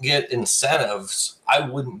didn't get incentives, I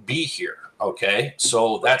wouldn't be here. Okay,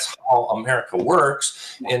 so that's how America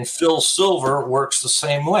works, and Phil Silver works the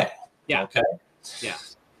same way. Yeah. Okay. Yeah.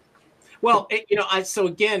 Well, so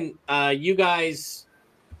again, you guys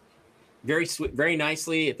very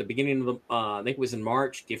nicely at the beginning of the, I think it was in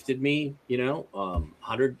March, gifted me,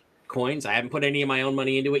 100 coins. I haven't put any of my own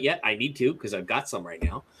money into it yet. I need to, because I've got some right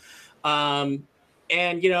now. And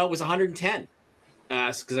it was 110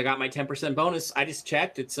 because I got my 10% bonus. I just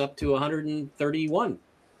checked; it's up to 131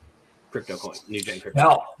 crypto coin, new gen crypto.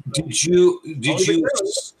 Now, did you?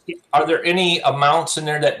 Are there any amounts in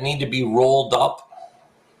there that need to be rolled up?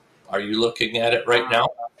 Are you looking at it right now?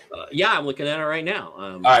 Yeah, I'm looking at it right now.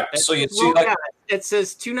 All right, so you see, it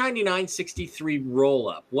says 299.63 roll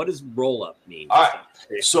up. What does roll up mean? All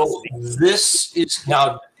right, so this is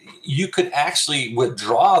now you could actually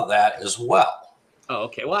withdraw that as well. Oh,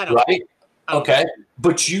 okay. Well, I don't. Right. Okay,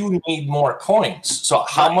 but you need more coins. So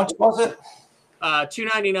how much was it?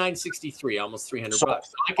 $299.63, almost $300. So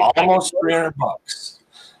almost $300.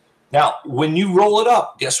 Now, when you roll it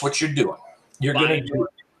up, guess what you're doing? You're going to do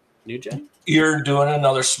NewGen. You're doing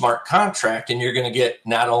another smart contract, and you're going to get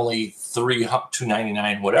not only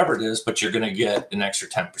 $299, whatever it is, but you're going to get an extra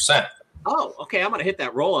 10%. Oh, okay. I'm going to hit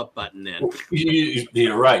that roll up button then.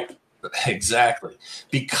 You're right. Exactly.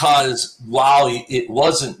 Because while it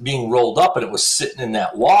wasn't being rolled up and it was sitting in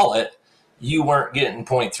that wallet, you weren't getting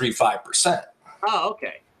 0.35%. Oh,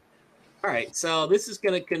 okay. All right. So this is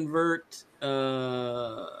going to convert.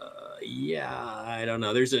 Yeah, I don't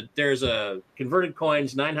know. There's a converted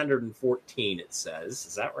coins 914. It says.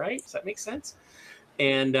 Is that right? Does that make sense?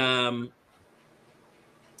 And I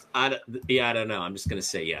don't know. I'm just going to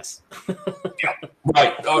say yes.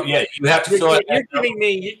 Right. Oh, yeah. You have to fill it.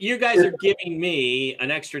 You guys are giving me an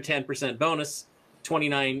extra 10% bonus,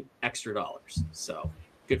 $29 extra. So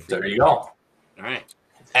good for you. There you go. All right.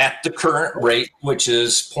 At the current rate, which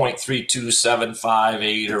is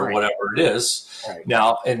 0.32758 or Right. whatever it is. Right.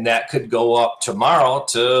 Now, and that could go up tomorrow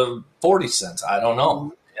to 40 cents. I don't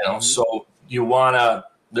know. So you want to,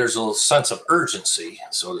 there's a sense of urgency,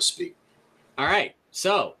 so to speak. All right.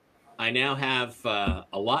 So I now have a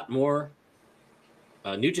lot more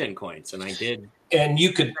NewGen coins than I did. And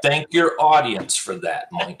you could thank your audience for that,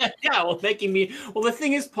 Mike. Yeah, well, thanking me. Well, the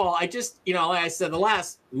thing is, Paul, I just, like I said, the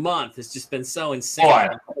last month has just been so insane.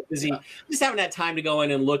 I'm so busy, just haven't had time to go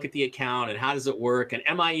in and look at the account and how does it work, and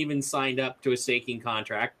am I even signed up to a staking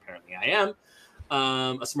contract? Apparently, I am,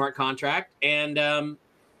 a smart contract, and now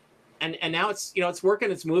it's it's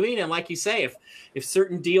working, it's moving, and like you say, if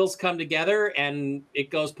certain deals come together and it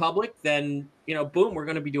goes public, then boom, we're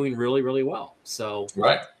going to be doing really, really well. So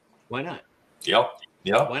Right. Why not? Yep.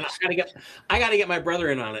 Why not? I gotta get my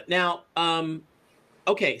brother in on it now.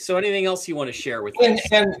 Okay. So anything else you want to share with us?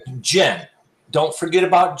 And Jen, don't forget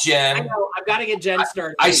about Jen. I know. I've got to get Jen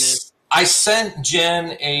started. I sent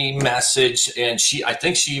Jen a message, and I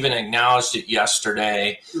think she even acknowledged it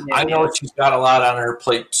yesterday. Yeah, I know she's got a lot on her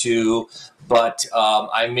plate too, but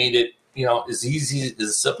I made it, as easy,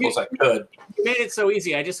 as simple as I could. You made it so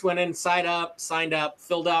easy. I just went in, signed up,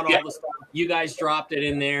 filled out all the stuff. You guys dropped it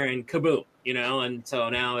in there, and kaboom. And so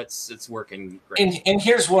now it's working great. And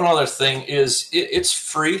here's one other thing: is it's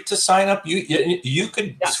free to sign up. You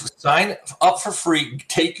could sign up for free.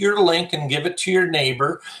 Take your link and give it to your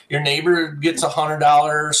neighbor. Your neighbor gets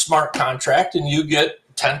 $100 smart contract, and you get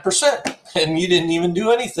 10%. And you didn't even do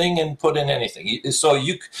anything and put in anything. So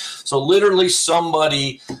literally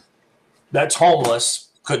somebody that's homeless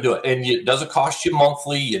could do it, and it doesn't cost you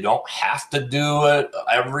monthly. You don't have to do it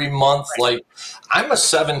every month. Right. Like I'm a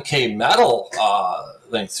 7K metal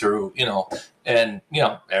thing through, and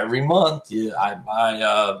every month I buy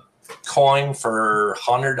a coin for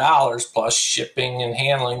 $100 plus shipping and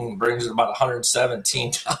handling brings it about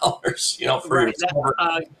 $117. For right.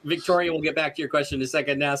 Victoria, we'll get back to your question in a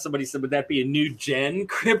second. Now, somebody said, would that be a NewGen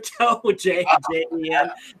crypto? Jen?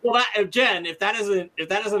 Well, Jen, if that isn't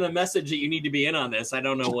a message that you need to be in on this, I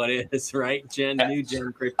don't know what is, right?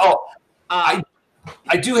 NewGen crypto. Oh, I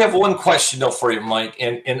do have one question though for you, Mike,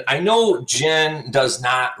 and I know Jen does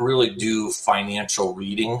not really do financial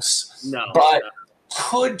readings. No, but.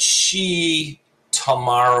 Could she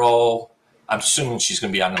tomorrow? I'm assuming she's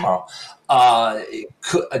going to be on tomorrow.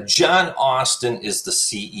 John Austin is the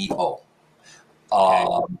CEO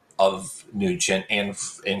of NewGen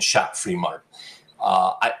and Shop Free Mart.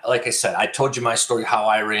 Like I said, I told you my story how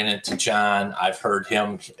I ran into John. I've heard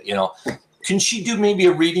him. Can she do maybe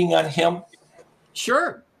a reading on him?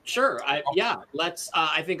 Sure. Let's.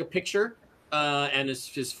 I think a picture. And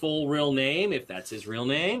his full real name, if that's his real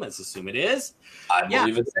name, let's assume it is. I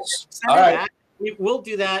believe it is. All right. We'll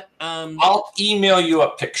do that. I'll email you a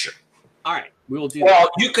picture. All right. We will do that. Well,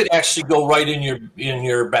 you could actually go right in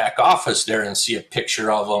your back office there and see a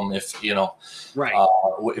picture of them if, right.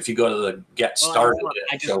 If you go to the Get Started.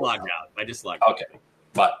 I just logged out. Okay.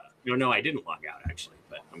 But. No, I didn't log out actually,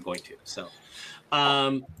 but I'm going to. So,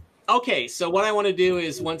 okay. So what I want to do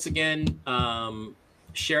is once again,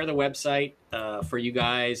 share the website for you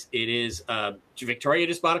guys. It is Victoria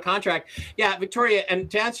just bought a contract. Yeah, Victoria. And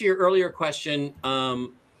to answer your earlier question, what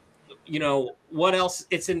else?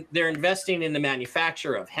 They're investing in the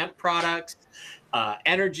manufacture of hemp products,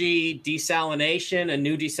 energy, desalination, a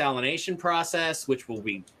new desalination process, which will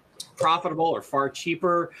be profitable or far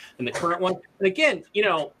cheaper than the current one. And again,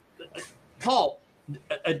 Paul,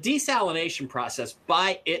 a desalination process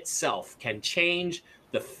by itself can change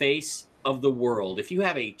the face of the world. If you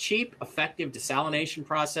have a cheap, effective desalination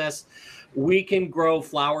process, we can grow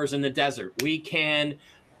flowers in the desert. We can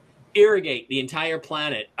irrigate the entire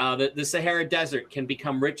planet. The Sahara Desert can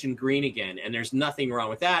become rich and green again, and there's nothing wrong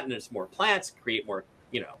with that. And there's more plants, create more,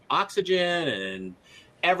 oxygen,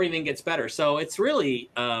 everything gets better. So it's really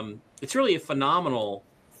a phenomenal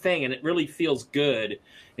thing, and it really feels good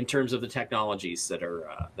in terms of the technologies that are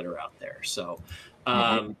out there. So,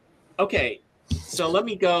 okay. So let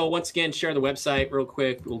me go once again, share the website real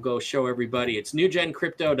quick. We'll go show everybody. It's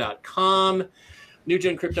newgencrypto.com.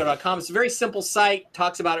 Newgencrypto.com. It's a very simple site.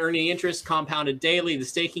 Talks about earning interest compounded daily. The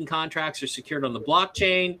staking contracts are secured on the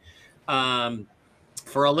blockchain.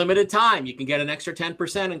 For a limited time, you can get an extra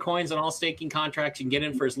 10% in coins on all staking contracts. You can get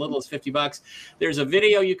in for as little as $50. There's a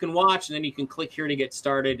video you can watch, and then you can click here to get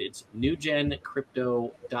started. It's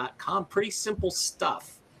newgencrypto.com. Pretty simple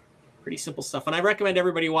stuff. And I recommend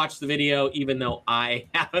everybody watch the video, even though I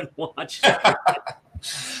haven't watched it.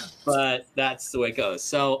 But that's the way it goes.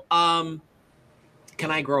 So, can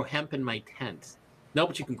I grow hemp in my tent? No,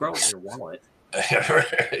 but you can grow it in your wallet.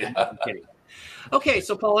 Yeah. I'm kidding. Okay,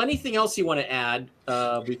 so Paul, anything else you want to add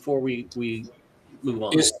before we move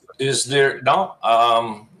on? Is there no?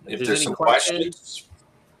 If there's some questions,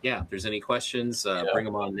 yeah. If there's any questions, bring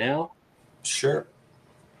them on now. Sure.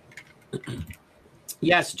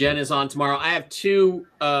 Yes, Jen is on tomorrow. I have two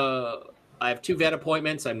vet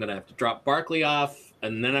appointments. I'm going to have to drop Barkley off,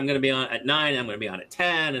 and then I'm going to be on at 9. I'm going to be on at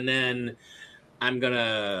 10, and then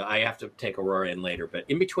I have to take Aurora in later. But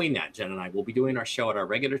in between that, Jen and I will be doing our show at our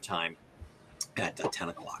regular time at 10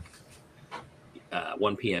 o'clock,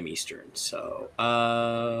 1 p.m. Eastern. So,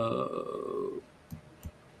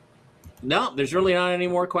 no, there's really not any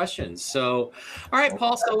more questions. So, all right,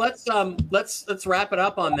 Paul. So let's wrap it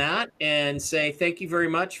up on that and say thank you very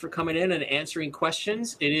much for coming in and answering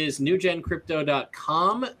questions. It is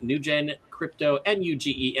newgencrypto.com, newgencrypto,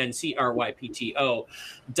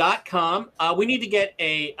 NUGENCRYPTO.com. We need to get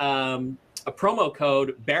a promo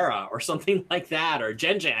code BERA or something like that, or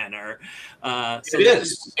GenGen, or so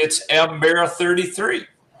it's MBERA33.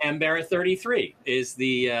 MBERA33 is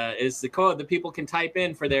the code that people can type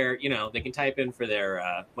in for their, they can type in for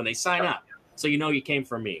their when they sign up. So you came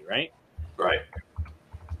from me, right? Right.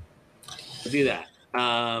 So do that.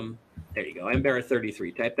 There you go,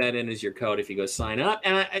 MBERA33. Type that in as your code if you go sign up.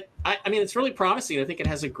 And I mean, it's really promising. I think it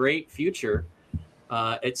has a great future.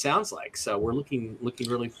 It sounds like. So we're looking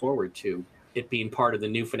really forward to it being part of the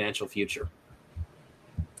new financial future.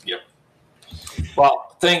 Yep.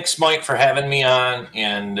 Well, thanks, Mike, for having me on.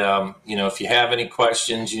 And if you have any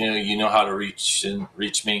questions, you know how to reach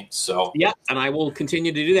me. So yeah, and I will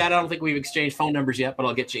continue to do that. I don't think we've exchanged phone numbers yet, but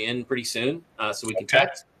I'll get you in pretty soon so we can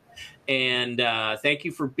text. And thank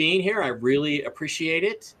you for being here. I really appreciate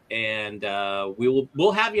it. And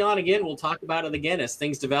we'll have you on again. We'll talk about it again as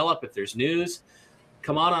things develop. If there's news,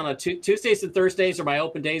 come on a Tuesdays and Thursdays are my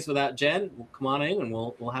open days without Jen. We'll come on in and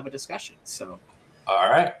we'll have a discussion. So, all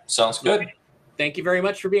right, sounds good. Okay. Thank you very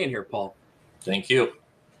much for being here, Paul. Thank you.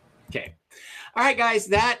 Okay. All right, guys,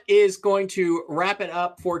 that is going to wrap it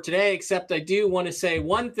up for today, except I do want to say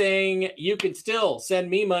one thing. You can still send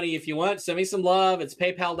me money if you want. Send me some love. It's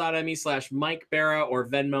paypal.me/Mike Barra or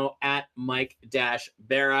Venmo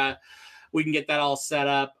 @Mike-Barra. We can get that all set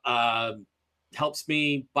up. Helps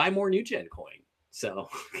me buy more NewGen coin. So,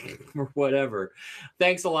 or whatever.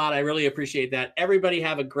 Thanks a lot. I really appreciate that. Everybody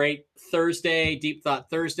have a great Thursday, Deep Thought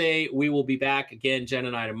Thursday. We will be back again, Jen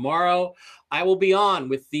and I, tomorrow. I will be on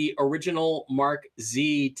with the original Mark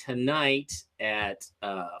Z tonight at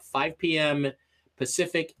 5 p.m.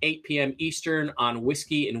 Pacific, 8 p.m. Eastern on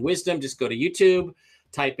Whiskey and Wisdom. Just go to YouTube,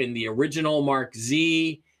 type in the original Mark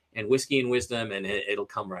Z and Whiskey and Wisdom, and it'll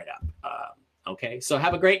come right up. Okay, so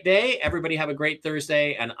have a great day. Everybody have a great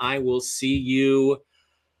Thursday, and I will see you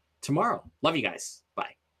tomorrow. Love you guys.